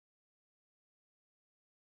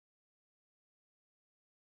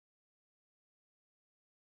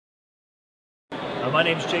My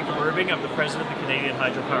name is Jacob Irving. I'm the president of the Canadian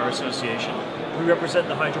Hydropower Association. We represent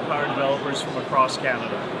the hydropower developers from across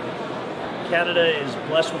Canada. Canada is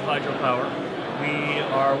blessed with hydropower. We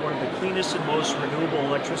are one of the cleanest and most renewable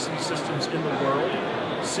electricity systems in the world.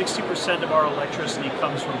 60% of our electricity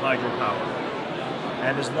comes from hydropower.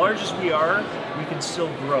 And as large as we are, we can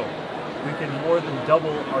still grow. We can more than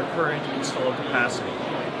double our current installed capacity.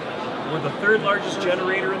 We're the third largest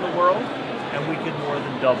generator in the world, and we can more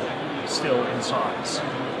than double still in size.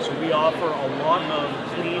 So we offer a lot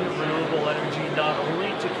of clean, renewable energy not only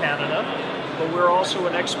to Canada, but we're also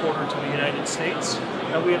an exporter to the United States,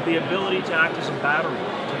 and we have the ability to act as a battery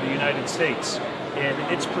to the United States in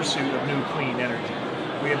its pursuit of new clean energy.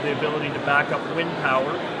 We have the ability to back up wind power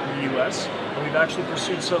in the U.S., and we've actually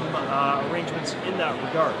pursued some arrangements in that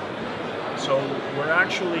regard. So we're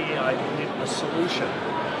actually, I believe, a solution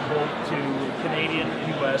both to Canadian,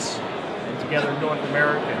 U.S., and together North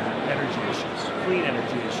American energy issues, clean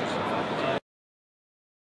energy issues.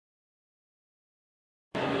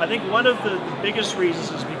 I think one of the biggest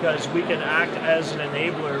reasons is because we can act as an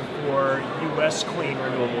enabler for U.S. clean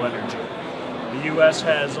renewable energy. The U.S.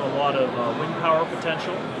 has a lot of wind power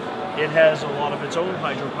potential. It has a lot of its own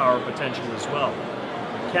hydropower potential as well.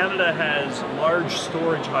 Canada has large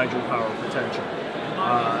storage hydropower potential,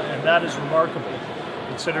 and that is remarkable,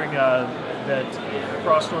 considering that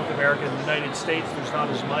across North America and the United States, there's not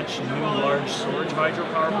as much new large storage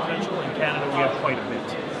hydropower potential. In Canada, we have quite a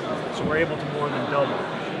bit. So we're able to more than double.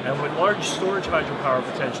 And what large storage hydropower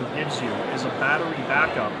potential gives you is a battery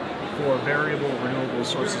backup for variable renewable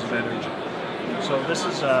sources of energy. So this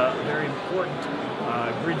is a very important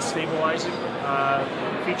grid stabilizing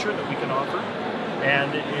feature that we can offer.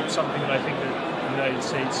 And it's something that I think that the United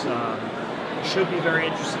States should be very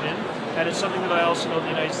interested in. And it's something that I also know the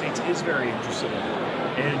United States is very interested in.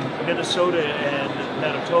 In Minnesota and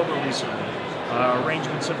Manitoba recently,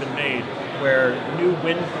 arrangements have been made where new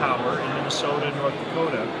wind power in Minnesota and North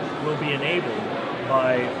Dakota will be enabled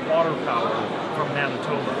by water power from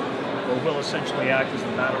Manitoba, or will essentially act as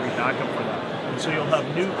the battery backup for that. And so you'll have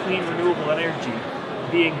new clean renewable energy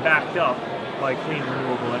being backed up by clean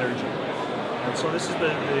renewable energy. And so this is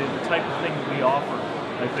the type of thing that we offer,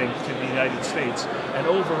 I think, to the United States, and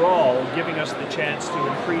overall giving us the chance to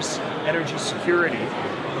increase energy security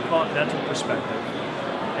from a continental perspective,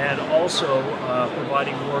 and also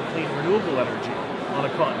providing more clean renewable energy on a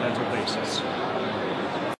continental basis.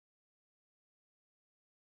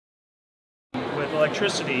 With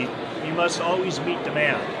electricity, you must always meet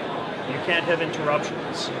demand. You can't have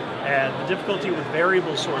interruptions. And the difficulty with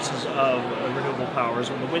variable sources of renewable power is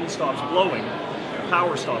when the wind stops blowing,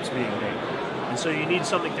 power stops being made. And so you need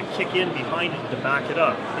something to kick in behind it to back it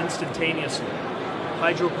up instantaneously.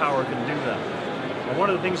 Hydropower can do that. And one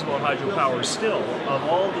of the things about hydropower still, of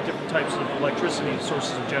all the different types of electricity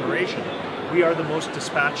sources of generation, we are the most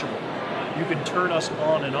dispatchable. You can turn us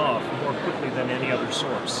on and off more quickly than any other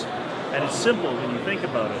source. And it's simple when you think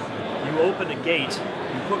about it. You open a gate,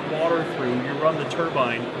 you put water through, you run the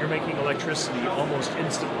turbine, you're making electricity almost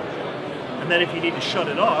instantly. And then if you need to shut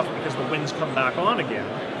it off because the wind's come back on again,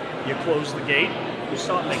 you close the gate, you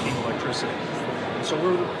stop making electricity. And so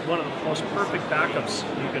we're one of the most perfect backups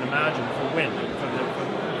you can imagine for wind, for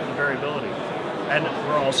the variability. And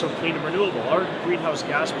we're also clean and renewable. Our greenhouse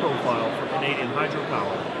gas profile for Canadian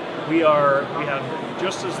hydropower, we have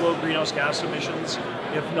just as low greenhouse gas emissions,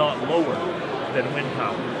 if not lower, than wind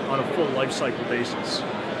power on a full life cycle basis.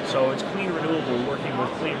 So it's clean renewable working with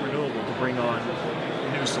clean renewable to bring on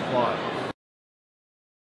new supply.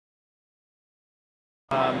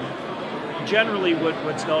 Generally,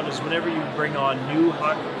 what's known is whenever you bring on new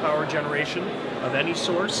power generation of any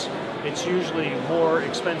source, it's usually more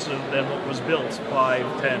expensive than what was built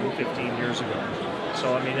 5, 10, 15 years ago.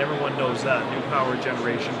 So, I mean, everyone knows that. New power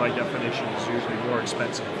generation, by definition, is usually more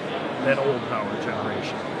expensive than old power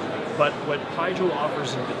generation. But what hydro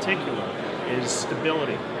offers in particular is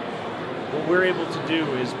stability. What we're able to do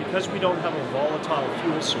is, because we don't have a volatile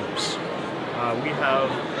fuel source, we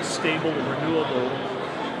have a stable, renewable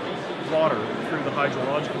water through the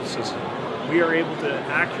hydrological system. We are able to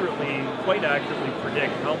quite accurately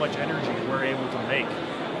predict how much energy we're able to make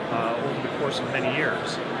over the course of many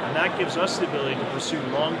years. And that gives us the ability to pursue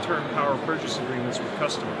long-term power purchase agreements with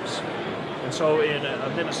customers. And so in a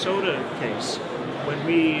Minnesota case, when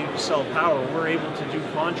we sell power, we're able to do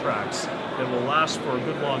contracts that will last for a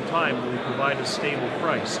good long time, where we provide a stable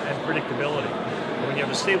price and predictability. And when you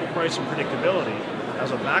have a stable price and predictability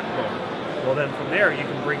as a backbone, well then from there you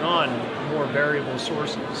can bring on more variable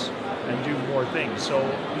sources and do more things. So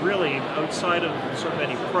really, outside of sort of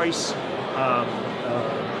any price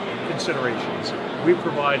considerations. We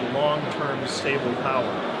provide long-term stable power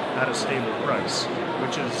at a stable price,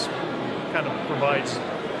 which is kind of provides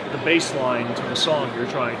the baseline to the song you're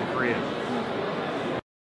trying to create.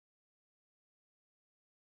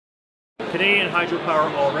 Canadian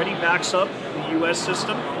hydropower already backs up the U.S.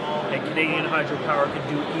 system, and Canadian hydropower can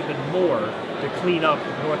do even more to clean up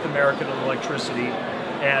North American electricity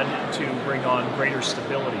and to bring on greater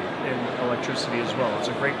stability in electricity as well. It's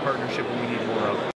a great partnership and we need more of it.